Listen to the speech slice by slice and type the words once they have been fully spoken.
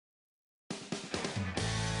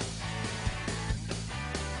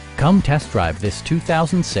Come test drive this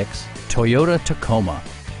 2006 Toyota Tacoma.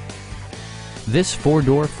 This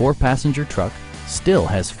four-door, four-passenger truck still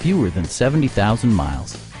has fewer than 70,000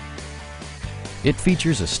 miles. It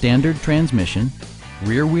features a standard transmission,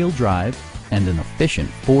 rear-wheel drive, and an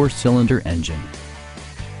efficient four-cylinder engine.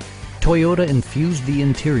 Toyota infused the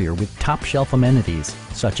interior with top-shelf amenities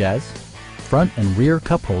such as front and rear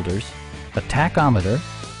cup holders, a tachometer,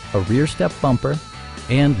 a rear step bumper,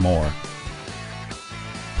 and more.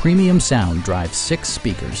 Premium sound drives 6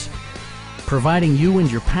 speakers, providing you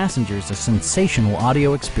and your passengers a sensational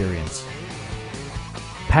audio experience.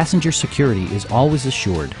 Passenger security is always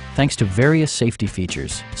assured thanks to various safety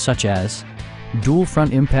features such as dual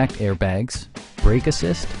front impact airbags, brake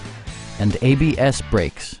assist, and ABS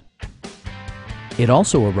brakes. It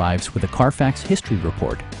also arrives with a Carfax history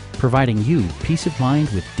report, providing you peace of mind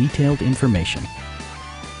with detailed information.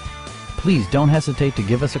 Please don't hesitate to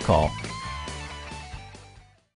give us a call.